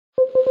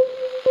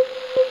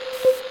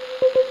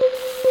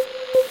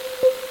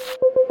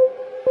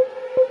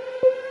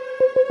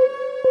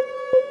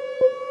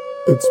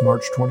It's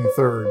March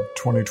 23rd,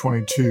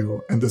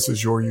 2022, and this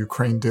is your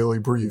Ukraine Daily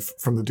Brief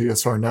from the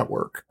DSR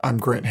Network. I'm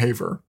Grant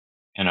Haver.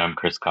 And I'm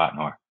Chris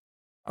Cotnor.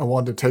 I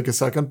wanted to take a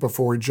second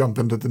before we jump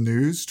into the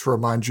news to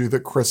remind you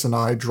that Chris and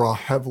I draw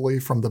heavily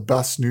from the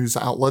best news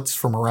outlets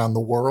from around the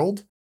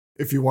world.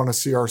 If you want to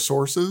see our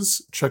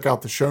sources, check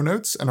out the show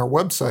notes and our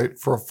website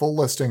for a full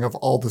listing of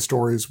all the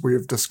stories we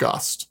have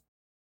discussed.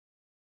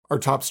 Our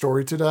top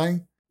story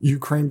today: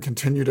 Ukraine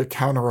continued a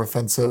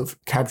counteroffensive,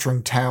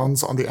 capturing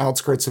towns on the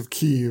outskirts of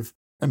Kyiv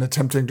and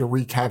attempting to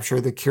recapture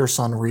the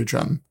Kherson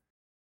region.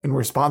 In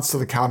response to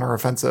the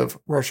counteroffensive,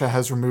 Russia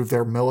has removed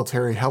their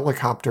military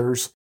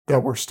helicopters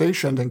that were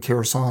stationed in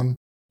Kherson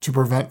to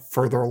prevent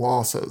further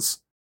losses.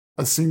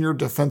 A senior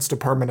Defense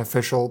Department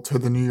official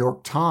told the New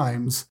York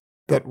Times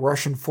that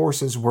Russian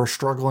forces were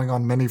struggling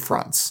on many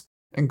fronts,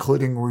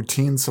 including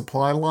routine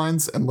supply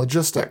lines and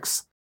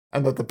logistics,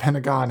 and that the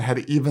Pentagon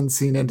had even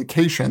seen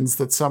indications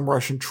that some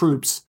Russian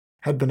troops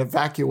had been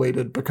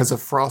evacuated because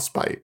of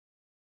frostbite.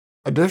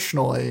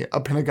 Additionally, a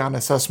Pentagon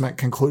assessment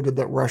concluded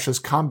that Russia's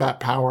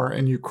combat power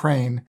in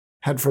Ukraine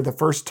had for the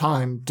first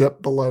time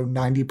dipped below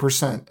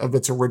 90% of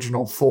its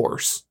original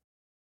force.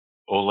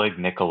 Oleg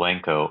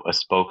Nikolenko, a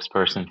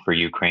spokesperson for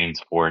Ukraine's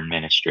foreign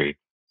ministry,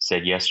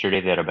 said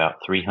yesterday that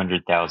about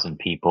 300,000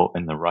 people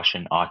in the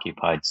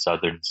Russian-occupied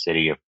southern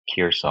city of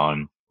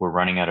Kherson were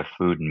running out of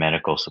food and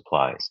medical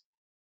supplies.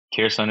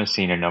 Kherson has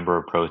seen a number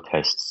of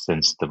protests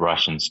since the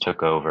Russians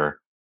took over,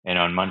 and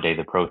on Monday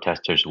the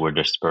protesters were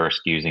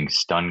dispersed using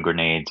stun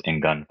grenades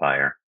and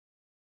gunfire.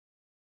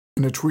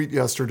 In a tweet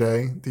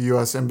yesterday, the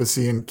U.S.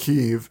 Embassy in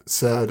Kyiv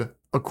said,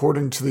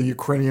 according to the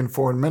Ukrainian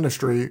Foreign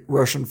Ministry,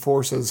 Russian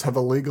forces have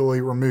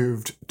illegally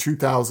removed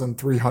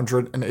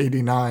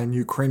 2,389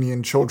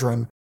 Ukrainian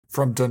children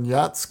from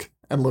Donetsk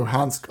and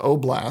Luhansk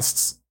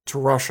oblasts to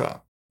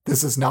Russia.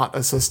 This is not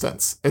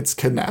assistance, it's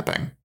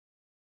kidnapping.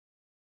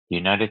 The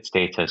United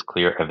States has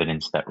clear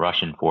evidence that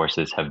Russian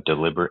forces have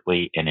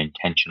deliberately and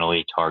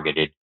intentionally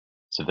targeted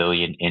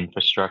civilian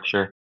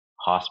infrastructure,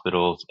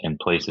 hospitals, and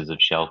places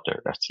of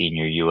shelter, a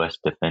senior U.S.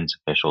 defense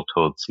official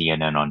told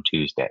CNN on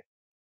Tuesday.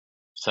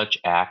 Such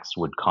acts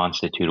would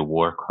constitute a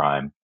war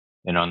crime,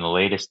 and on the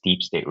latest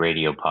Deep State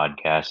Radio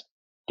podcast,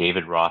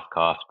 David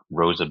Rothkopf,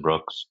 Rosa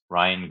Brooks,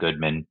 Ryan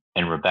Goodman,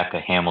 and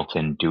Rebecca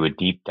Hamilton do a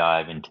deep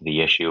dive into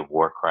the issue of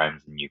war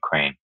crimes in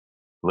Ukraine.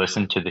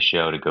 Listen to the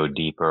show to go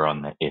deeper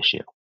on the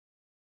issue.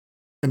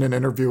 In an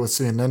interview with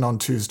CNN on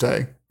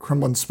Tuesday,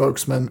 Kremlin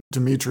spokesman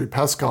Dmitry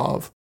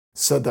Peskov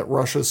said that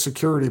Russia's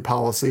security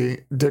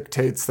policy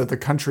dictates that the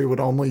country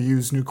would only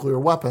use nuclear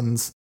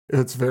weapons if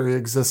its very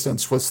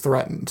existence was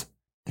threatened.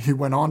 He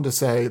went on to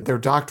say their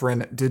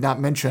doctrine did not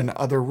mention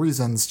other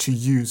reasons to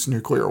use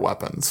nuclear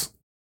weapons.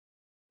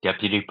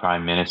 Deputy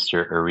Prime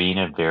Minister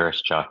Irina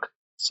Vereshchuk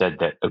said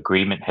that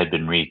agreement had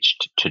been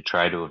reached to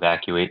try to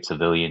evacuate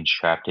civilians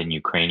trapped in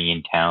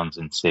Ukrainian towns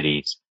and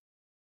cities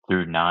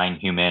through 9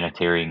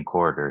 humanitarian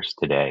corridors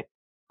today,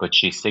 but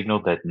she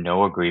signaled that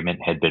no agreement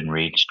had been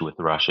reached with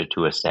Russia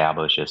to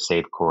establish a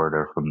safe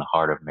corridor from the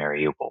heart of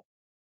Mariupol.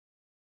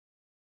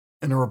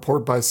 In a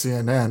report by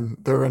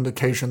CNN, there are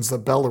indications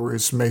that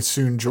Belarus may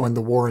soon join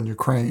the war in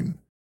Ukraine.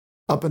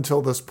 Up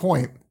until this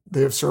point,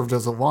 they have served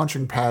as a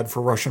launching pad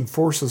for Russian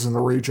forces in the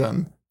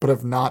region, but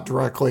have not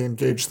directly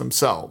engaged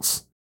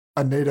themselves.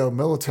 A NATO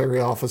military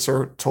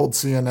officer told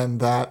CNN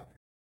that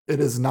it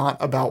is not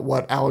about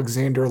what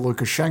Alexander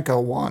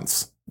Lukashenko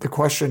wants. The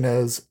question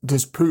is,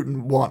 does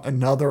Putin want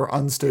another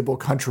unstable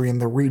country in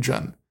the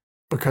region?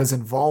 Because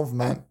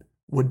involvement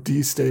would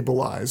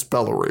destabilize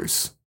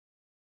Belarus.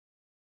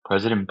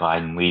 President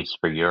Biden leaves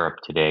for Europe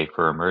today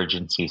for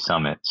emergency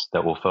summits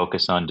that will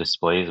focus on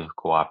displays of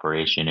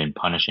cooperation in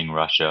punishing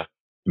Russia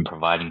and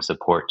providing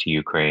support to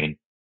Ukraine.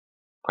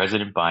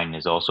 President Biden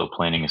is also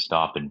planning a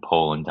stop in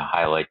Poland to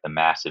highlight the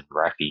massive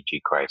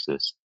refugee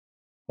crisis,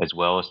 as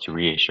well as to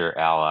reassure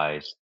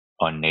allies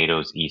on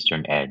NATO's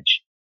eastern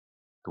edge.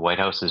 The White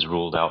House has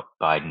ruled out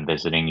Biden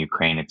visiting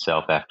Ukraine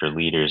itself after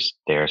leaders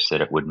there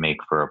said it would make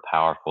for a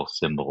powerful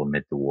symbol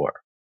amid the war.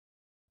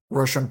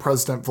 Russian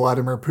President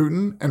Vladimir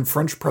Putin and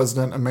French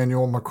President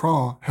Emmanuel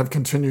Macron have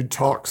continued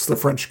talks the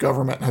French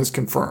government has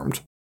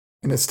confirmed.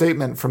 In a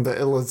statement from the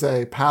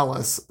Élysée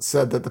Palace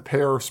said that the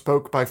pair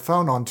spoke by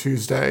phone on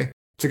Tuesday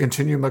to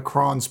continue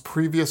Macron's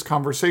previous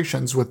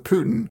conversations with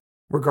Putin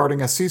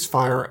regarding a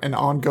ceasefire and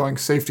ongoing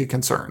safety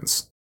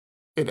concerns.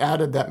 It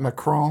added that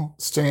Macron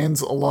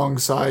stands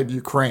alongside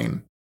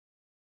Ukraine.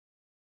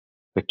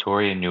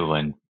 Victoria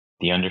Nuland,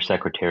 the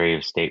Undersecretary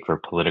of State for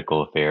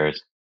Political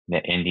Affairs,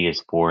 met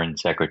India's Foreign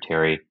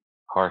Secretary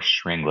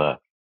Harsh Shringla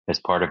as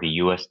part of a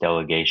U.S.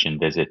 delegation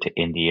visit to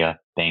India,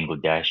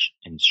 Bangladesh,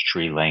 and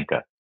Sri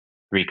Lanka,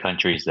 3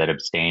 countries that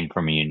abstained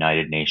from a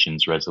United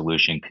Nations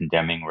resolution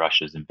condemning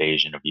Russia's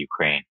invasion of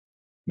Ukraine.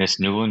 Ms.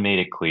 Nuland made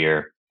it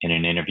clear in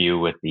an interview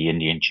with the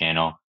Indian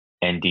channel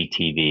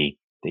NDTV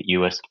that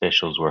U.S.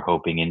 officials were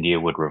hoping India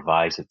would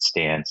revise its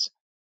stance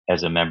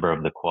as a member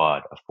of the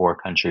Quad, a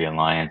 4-country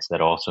alliance that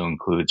also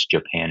includes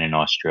Japan and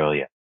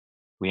Australia.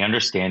 We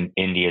understand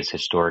India's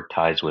historic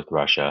ties with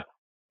Russia,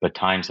 but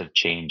times have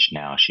changed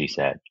now, she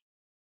said.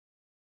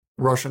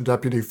 Russian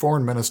Deputy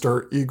Foreign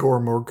Minister Igor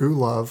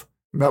Morgulov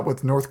met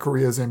with North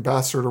Korea's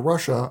ambassador to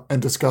Russia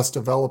and discussed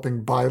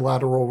developing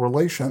bilateral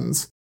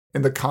relations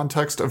in the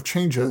context of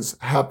changes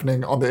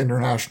happening on the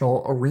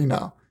international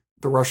arena,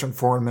 the Russian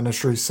Foreign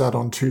Ministry said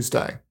on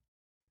Tuesday.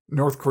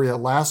 North Korea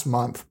last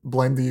month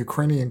blamed the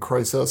Ukrainian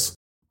crisis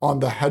on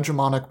the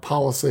hegemonic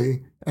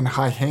policy and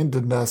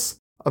high-handedness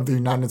of the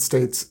United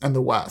States and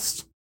the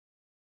West.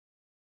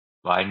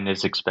 Biden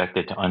is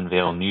expected to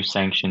unveil new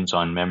sanctions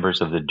on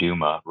members of the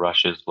Duma,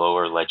 Russia's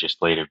lower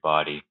legislative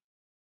body.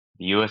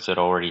 The U.S. had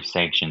already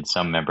sanctioned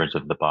some members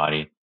of the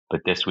body,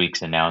 but this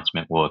week's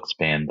announcement will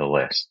expand the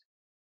list.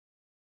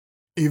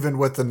 Even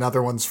with the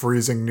Netherlands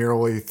freezing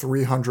nearly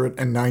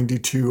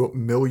 392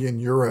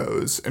 million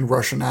euros in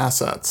Russian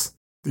assets,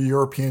 the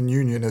European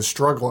Union is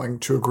struggling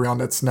to agree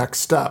on its next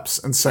steps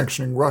in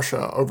sanctioning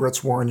Russia over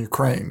its war in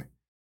Ukraine.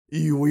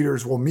 EU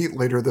leaders will meet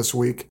later this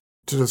week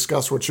to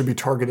discuss what should be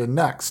targeted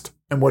next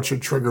and what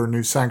should trigger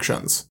new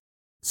sanctions.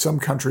 Some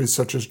countries,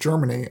 such as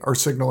Germany, are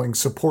signaling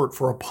support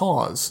for a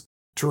pause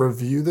to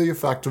review the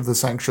effect of the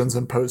sanctions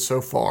imposed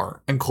so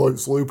far and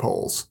close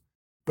loopholes.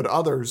 But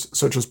others,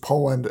 such as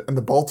Poland and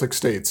the Baltic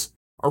states,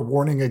 are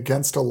warning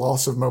against a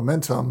loss of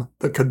momentum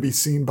that could be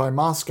seen by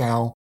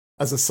Moscow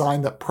as a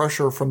sign that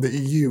pressure from the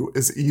EU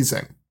is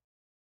easing.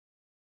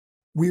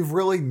 We've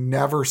really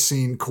never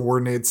seen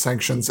coordinated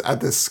sanctions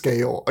at this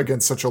scale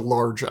against such a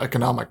large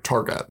economic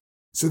target.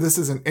 So this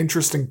is an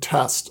interesting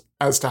test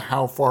as to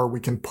how far we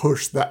can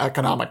push the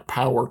economic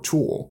power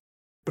tool.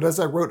 But as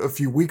I wrote a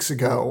few weeks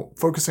ago,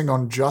 focusing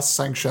on just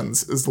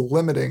sanctions is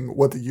limiting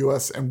what the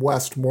US and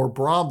West more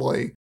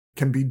broadly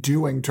can be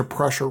doing to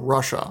pressure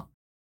Russia.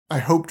 I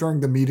hope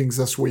during the meetings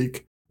this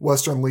week,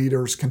 Western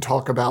leaders can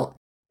talk about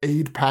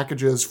aid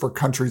packages for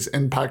countries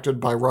impacted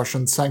by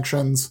Russian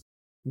sanctions,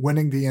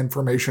 winning the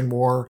information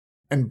war,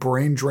 and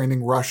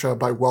brain-draining Russia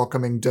by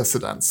welcoming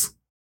dissidents.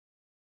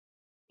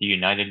 The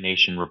United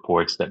Nations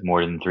reports that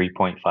more than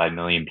 3.5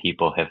 million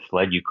people have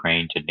fled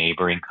Ukraine to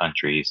neighboring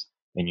countries,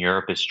 and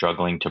Europe is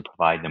struggling to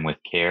provide them with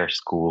care,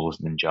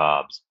 schools, and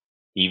jobs,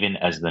 even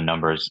as the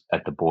numbers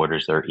at the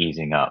borders are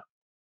easing up.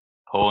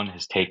 Poland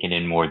has taken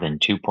in more than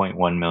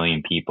 2.1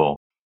 million people,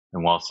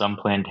 and while some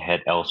plan to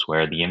head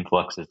elsewhere, the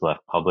influx has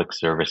left public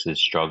services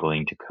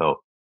struggling to cope.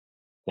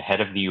 The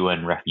head of the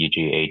UN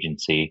Refugee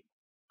Agency,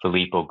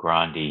 Filippo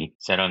Grandi,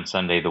 said on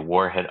Sunday the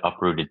war had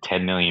uprooted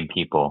 10 million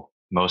people,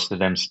 most of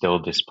them still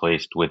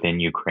displaced within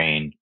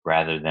Ukraine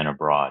rather than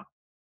abroad.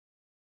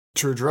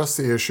 To address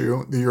the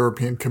issue, the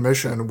European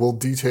Commission will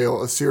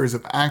detail a series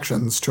of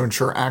actions to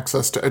ensure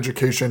access to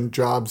education,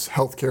 jobs,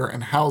 healthcare,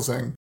 and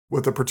housing,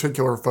 with a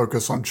particular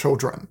focus on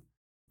children.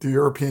 The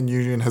European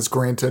Union has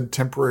granted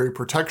temporary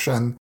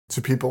protection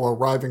to people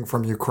arriving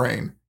from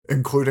Ukraine,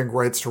 including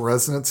rights to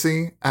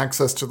residency,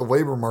 access to the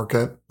labor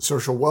market,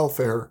 social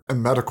welfare,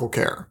 and medical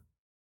care.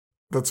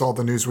 That's all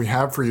the news we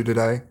have for you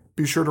today.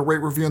 Be sure to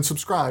rate, review, and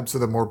subscribe so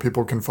that more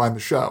people can find the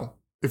show.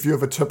 If you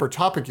have a tip or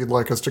topic you'd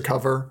like us to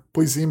cover,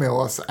 please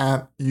email us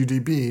at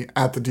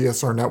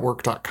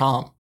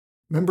udb@thedsrnetwork.com.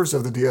 Members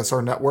of the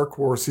DSR Network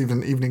will receive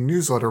an evening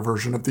newsletter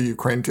version of the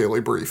Ukraine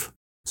Daily Brief.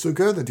 So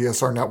go to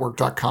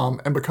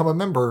thedsrnetwork.com and become a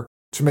member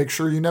to make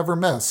sure you never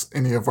miss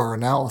any of our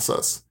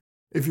analysis.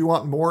 If you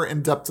want more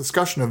in-depth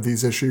discussion of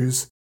these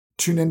issues,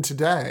 tune in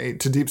today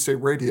to Deep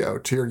State Radio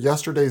to hear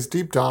yesterday's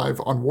deep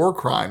dive on war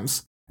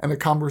crimes and a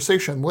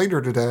conversation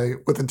later today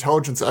with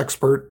intelligence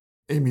expert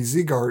Amy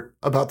Ziegart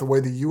about the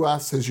way the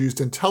U.S. has used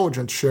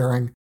intelligence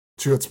sharing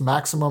to its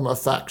maximum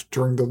effect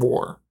during the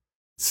war.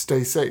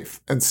 Stay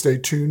safe and stay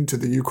tuned to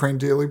the Ukraine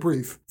Daily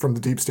Brief from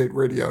the Deep State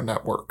Radio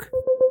Network.